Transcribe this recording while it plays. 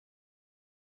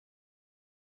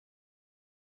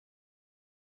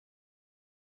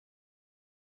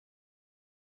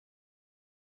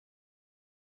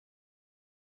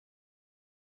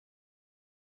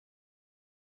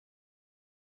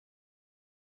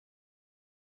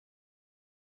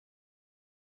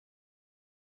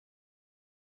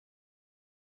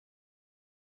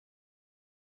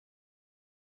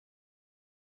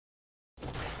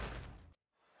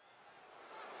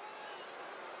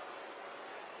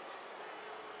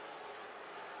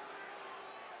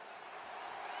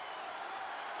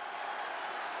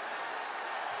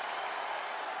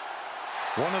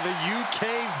one of the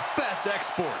UK's best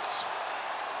exports.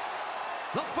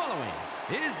 The following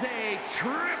is a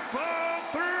triple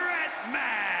threat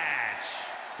match.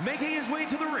 Making his way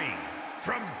to the ring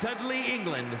from Dudley,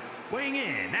 England, weighing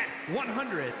in at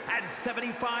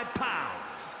 175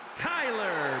 pounds,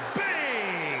 Tyler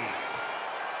Bate.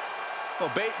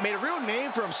 Well, Bate made a real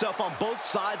name for himself on both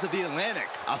sides of the Atlantic.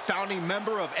 A founding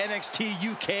member of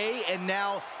NXT UK and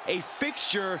now a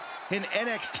fixture in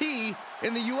NXT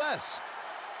in the US.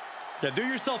 Yeah, do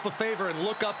yourself a favor and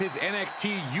look up his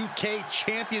NXT UK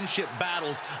Championship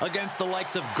battles against the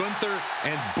likes of Gunther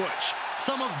and Butch.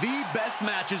 Some of the best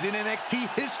matches in NXT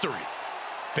history.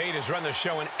 Bate has run the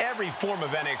show in every form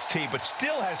of NXT, but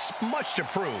still has much to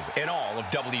prove in all of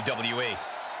WWE.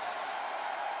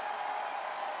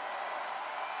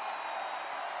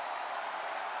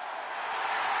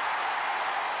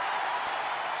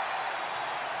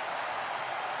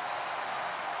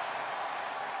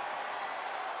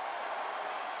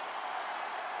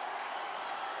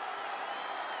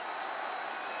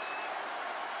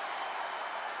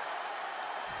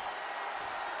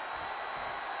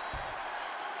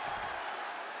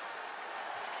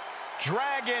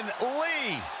 Dragon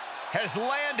Lee has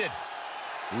landed.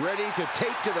 Ready to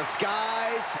take to the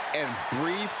skies and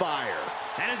breathe fire.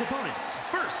 And his opponents,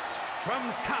 first, from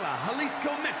Tala,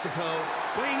 Jalisco, Mexico,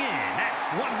 weighing in at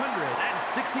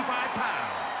 165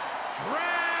 pounds,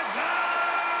 Dragon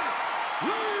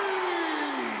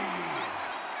Lee!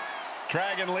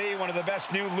 Dragon Lee, one of the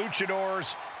best new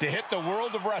luchadors to hit the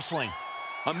world of wrestling.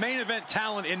 A main event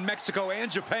talent in Mexico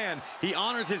and Japan, he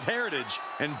honors his heritage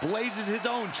and blazes his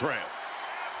own trail.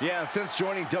 Yeah, and since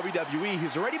joining WWE,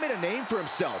 he's already made a name for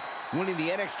himself, winning the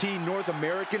NXT North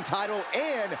American title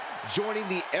and joining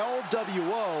the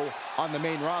LWO on the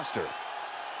main roster.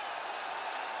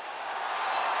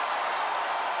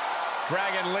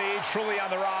 Dragon Lee, truly on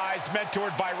the rise,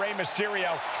 mentored by Rey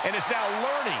Mysterio, and is now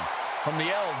learning from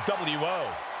the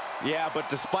LWO. Yeah, but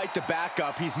despite the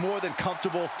backup, he's more than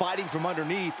comfortable fighting from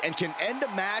underneath and can end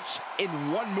a match in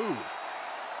one move.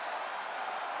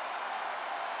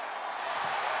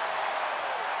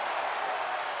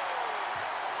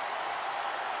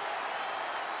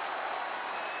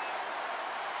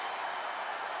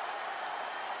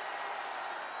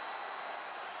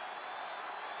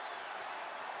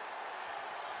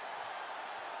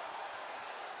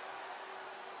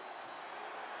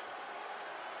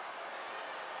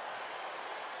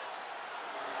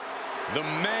 The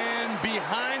man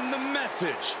behind the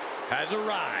message has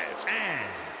arrived. And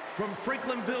from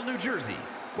Franklinville, New Jersey,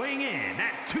 weighing in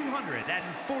at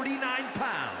 249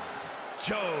 pounds,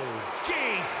 Joe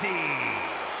Gacy.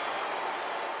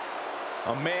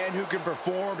 A man who can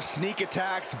perform sneak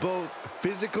attacks both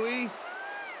physically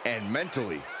and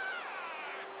mentally.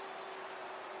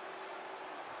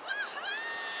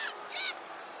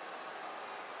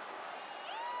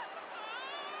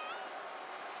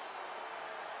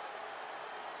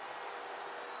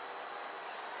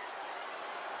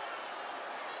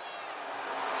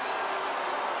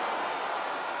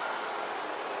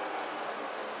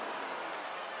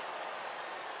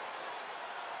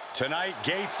 Tonight,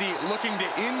 Gacy looking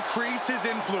to increase his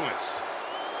influence.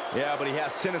 Yeah, but he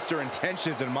has sinister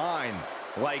intentions in mind,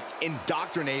 like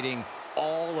indoctrinating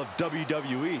all of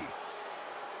WWE.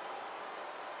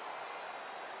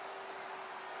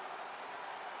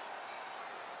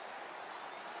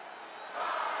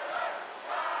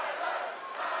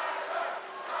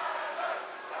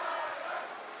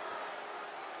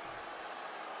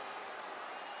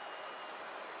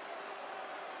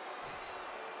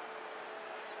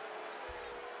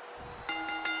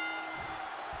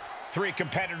 Three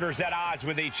competitors at odds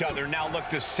with each other now look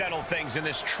to settle things in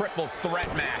this triple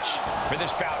threat match. For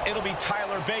this bout, it'll be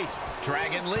Tyler Bate,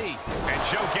 Dragon Lee, and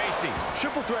Joe Gacy.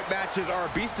 Triple threat matches are a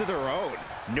beast of their own.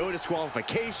 No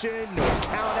disqualification, no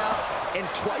countout, and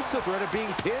twice the threat of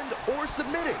being pinned or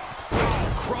submitted.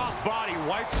 Crossbody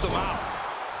wipes them out.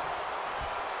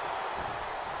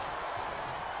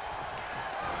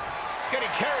 Getting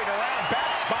carried around,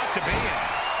 bad spot to be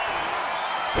in.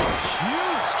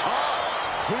 Huge toss.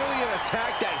 Clearly an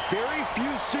attack that very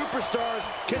few superstars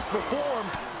can perform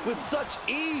with such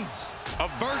ease.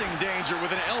 Averting danger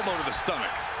with an elbow to the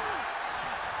stomach.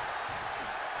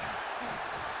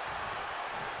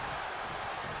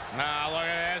 Now look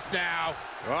at this now.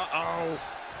 Uh-oh.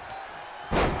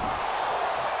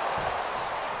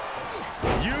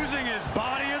 Using his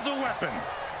body as a weapon.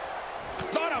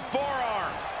 On a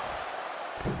forearm.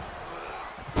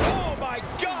 Oh my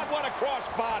God, what a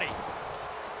crossbody.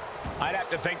 I'd have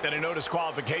to think that a no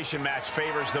disqualification match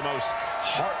favors the most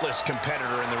heartless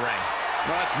competitor in the ring.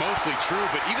 Well, that's mostly true,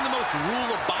 but even the most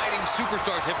rule-abiding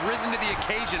superstars have risen to the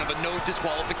occasion of a no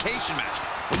disqualification match.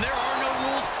 When there are no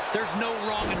rules, there's no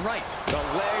wrong and right. The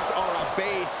legs are a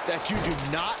base that you do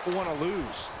not want to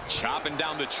lose. Chopping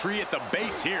down the tree at the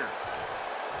base here.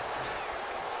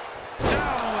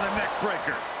 Down with a neck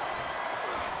breaker.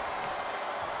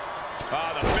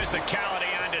 Oh, the physicality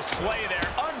on display there.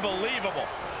 Unbelievable.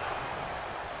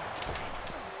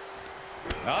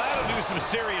 Well, that'll do some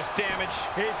serious damage.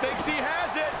 He thinks he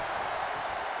has it.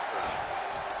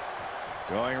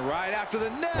 Going right after the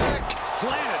neck.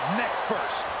 Planted neck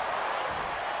first.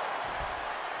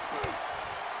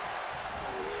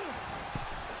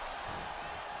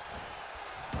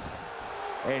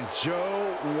 And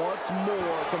Joe wants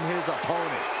more from his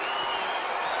opponent.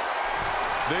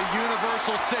 The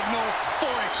universal signal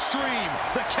for extreme.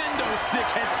 The kendo stick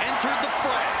has entered the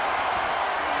fray.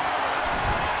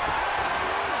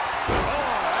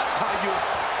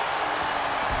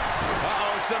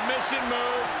 Submission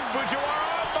move.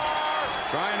 Fujiwara bar.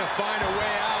 Trying to find a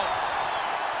way out.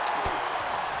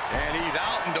 And he's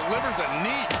out and delivers a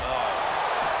knee.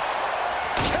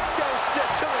 Kendo stick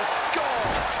to the skull.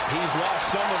 He's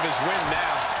lost some of his wind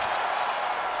now.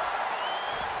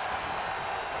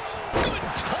 Good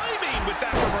timing with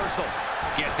that reversal.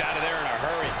 Gets out of there in a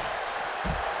hurry.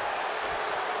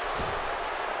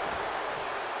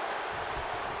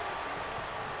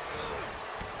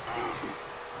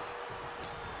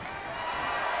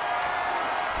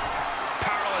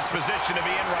 Position to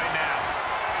be in right now.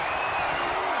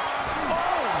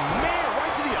 Oh, man,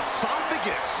 right to the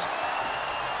esophagus.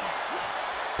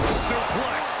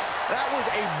 Suplex. That was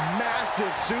a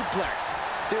massive suplex.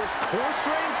 There's core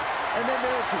strength, and then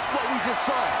there's what we just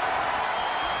saw.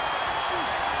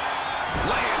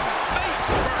 Lands face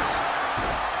first.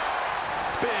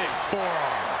 Big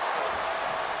forearm.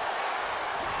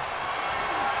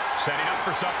 Setting up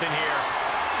for something here.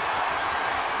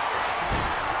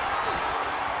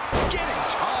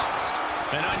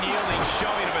 An unyielding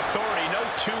showing of authority, no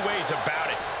two ways about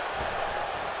it.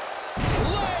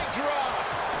 Leg drop!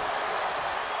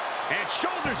 And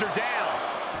shoulders are down.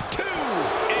 2,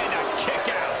 and a kick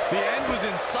out. The end was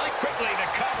in sight. Quickly to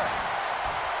cover.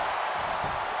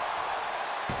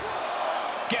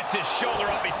 Gets his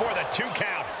shoulder up before the 2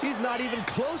 count. He's not even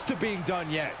close to being done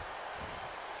yet.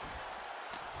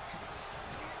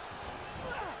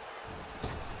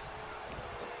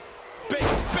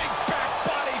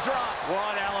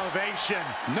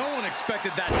 No one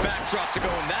expected that backdrop to go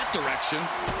in that direction.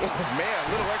 Oh, man, a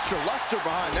little extra luster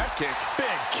behind that kick.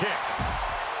 Big kick.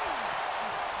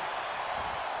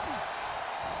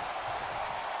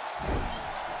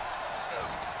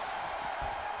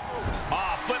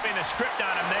 Flipping the script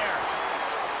on him there.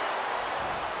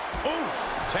 Ooh,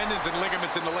 tendons and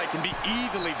ligaments in the leg can be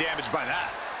easily damaged by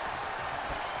that.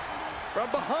 From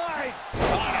behind.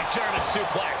 On a German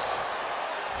suplex.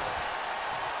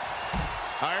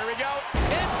 Here we go.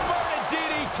 Inverted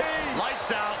DDT.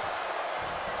 Lights out.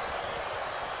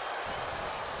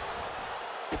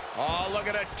 Oh, look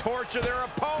at a torture their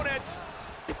opponent.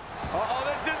 Uh-oh,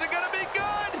 this isn't going to be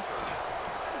good.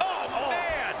 Oh,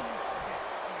 man.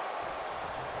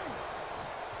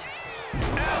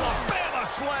 Alabama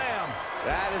slam.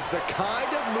 That is the kind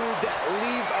of move that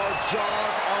leaves our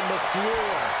jaws on the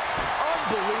floor.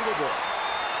 Unbelievable.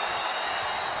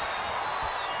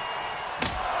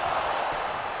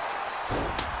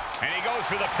 And he goes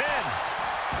for the pin.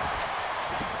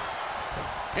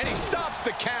 And he stops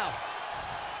the count.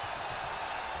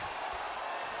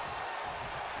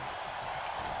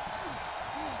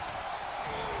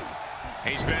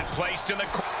 He's been placed in the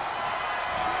corner.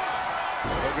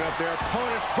 Looking up their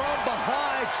opponent from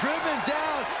behind, driven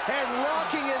down and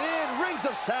locking it in. Rings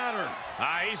of Saturn.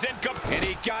 He's in. And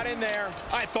he got in there.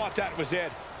 I thought that was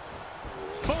it.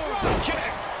 Boom,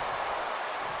 kick.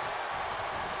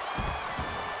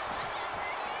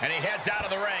 And he heads out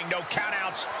of the ring. No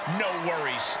countouts, no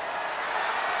worries.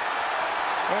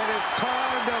 And it's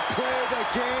time to play the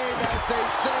game, as they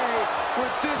say,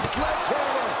 with this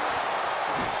sledgehammer.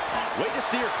 Way to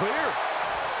steer clear.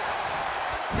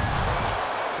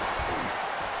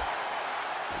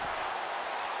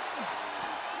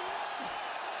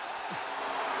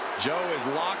 Joe is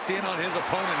locked in on his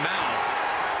opponent now.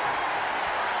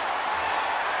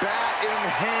 Bat in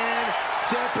hand,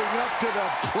 stepping up to the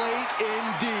plate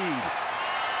indeed.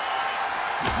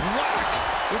 Whack!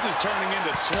 This is turning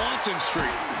into Swanson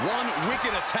Street. One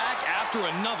wicked attack after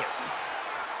another.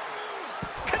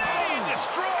 Canadian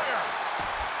Destroyer!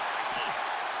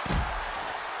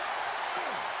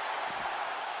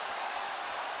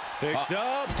 Picked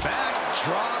up,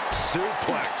 backdrop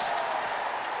suplex.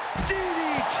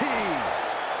 DDT.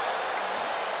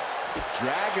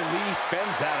 Dragon Lee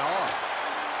fends that off.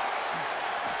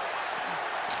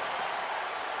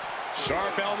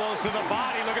 Sharp elbows to the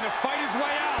body, looking to fight his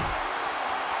way out.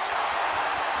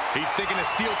 He's thinking a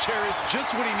steel chair is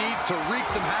just what he needs to wreak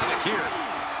some havoc here.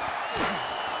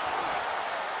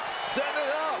 Set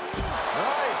it up.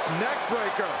 Nice neck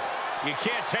breaker. You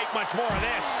can't take much more of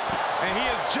this. And he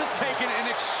has just taken an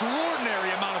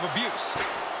extraordinary amount of abuse.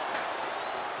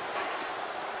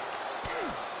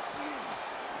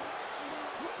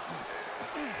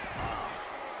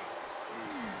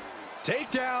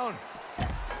 Takedown.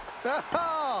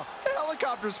 Oh,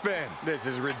 helicopter spin. This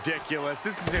is ridiculous.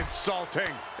 This is insulting.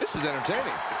 This is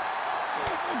entertaining.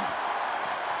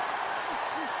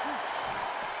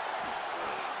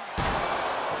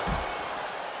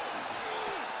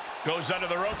 Goes under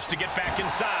the ropes to get back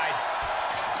inside.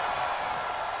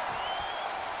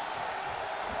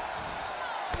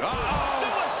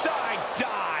 Suicide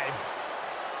dive.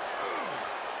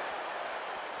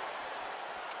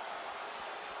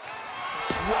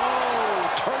 Whoa,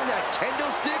 turn that kendo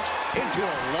stick into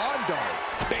a lawn dart.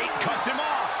 Bate cuts him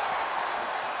off.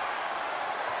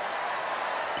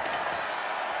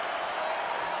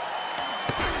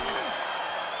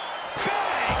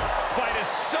 Bang! Fight is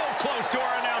so close to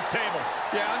our announce table.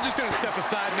 Yeah, I'm just going to step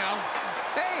aside now.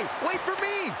 Hey, wait for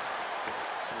me.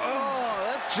 Oh,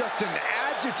 that's just an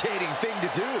agitating thing to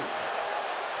do.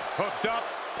 Hooked up.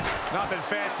 Nothing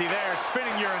fancy there.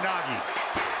 Spinning Uranagi.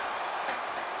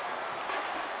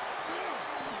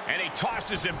 And he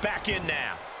tosses him back in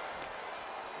now.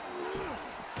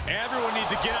 Everyone needs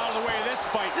to get out of the way of this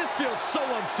fight. This feels so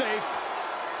unsafe.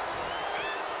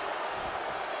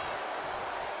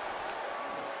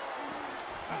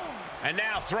 And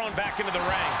now thrown back into the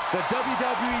ring. The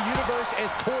WWE Universe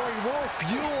is pouring more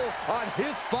fuel on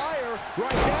his fire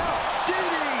right now.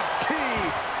 DDT!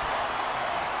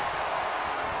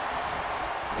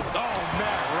 Oh,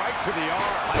 man, Right to the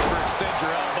arm. hyperextend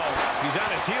your elbow. He's on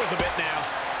his heels a bit now.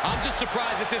 I'm just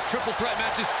surprised that this triple threat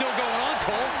match is still going on,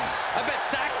 Cole. I bet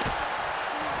Saxton...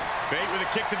 Bate with a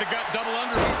kick to the gut, double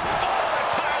underhook. Oh, the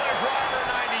Tyler Driver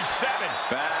 97.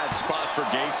 Bad spot for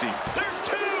Gacy. There's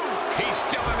two. He's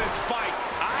still in this fight.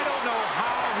 I don't know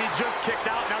how he just kicked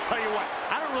out, and I'll tell you what,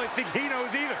 I don't really think he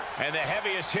knows either. And the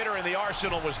heaviest hitter in the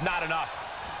arsenal was not enough.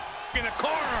 In the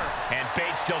corner. And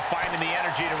Bate still finding the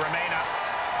energy to remain up.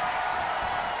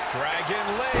 Dragon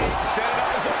Lee set it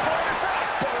up as a partner for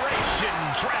Operation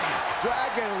Dragon.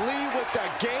 Dragon Lee with the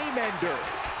game ender.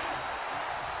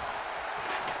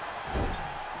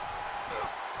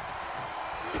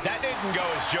 That didn't go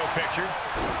as Joe pictured.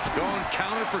 Going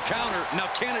counter for counter. Now,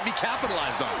 can it be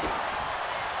capitalized on?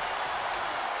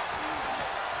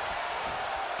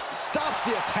 Stops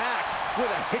the attack with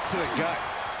a hit to the gut.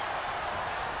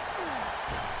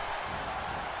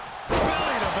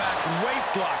 Belly to back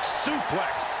waistlock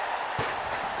suplex.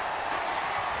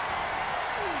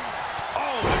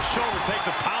 Oh, the shoulder takes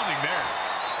a pounding there.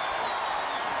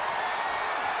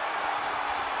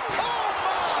 Oh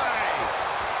my!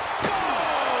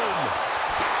 Boom!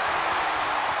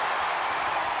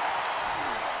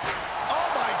 Oh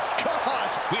my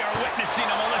gosh! We are witnessing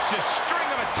a malicious string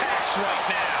of attacks right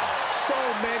now. So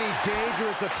many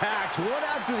dangerous attacks, one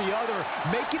after the other,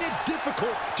 making it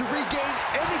difficult to regain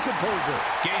any composure.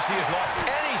 Gacy has lost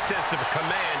any sense of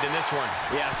command in this one.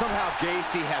 Yeah, somehow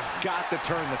Gacy has got to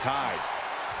turn the tide.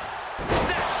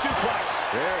 Snap suplex.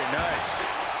 Very nice.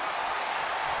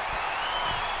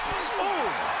 Oh!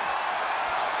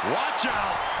 Watch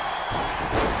out.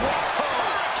 Whoa!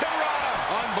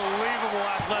 Unbelievable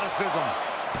athleticism.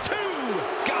 Two.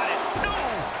 Got it. No,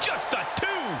 just a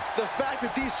two. The fact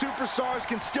that these superstars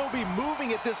can still be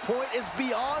moving at this point is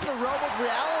beyond the realm of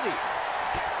reality.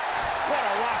 What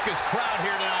a raucous crowd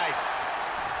here tonight.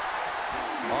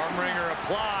 Arm wringer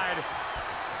applied.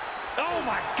 Oh,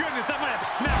 my goodness, that might have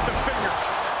snapped a finger.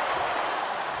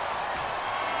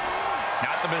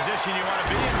 Not the position you want to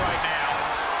be in right now.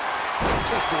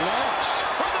 Just launched.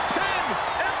 For the pin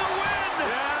and the win.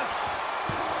 Yes.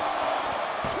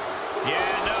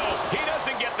 Yeah, no, he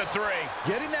doesn't get the three.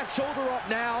 Getting that shoulder up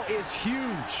now is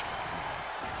huge.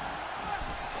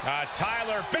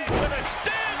 Tyler Bate with a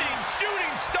standing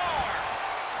shooting star.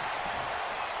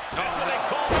 That's what they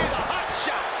call me, the hot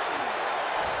shot.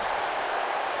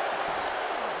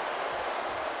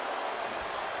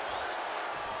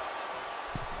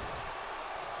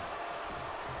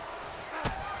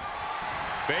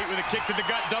 Bate with a kick to the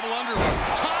gut, double underhook.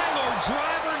 Tyler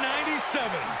Driver 97.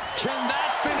 Can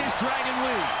that finish Dragon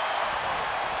Lee?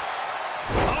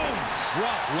 Oh,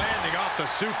 rough landing off the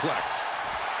suplex.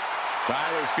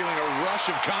 Tyler's feeling a rush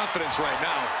of confidence right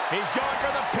now. He's going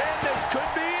for the pin. This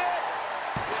could be it.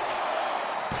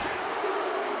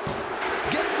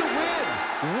 Gets the win.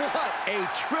 What a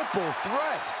triple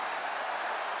threat.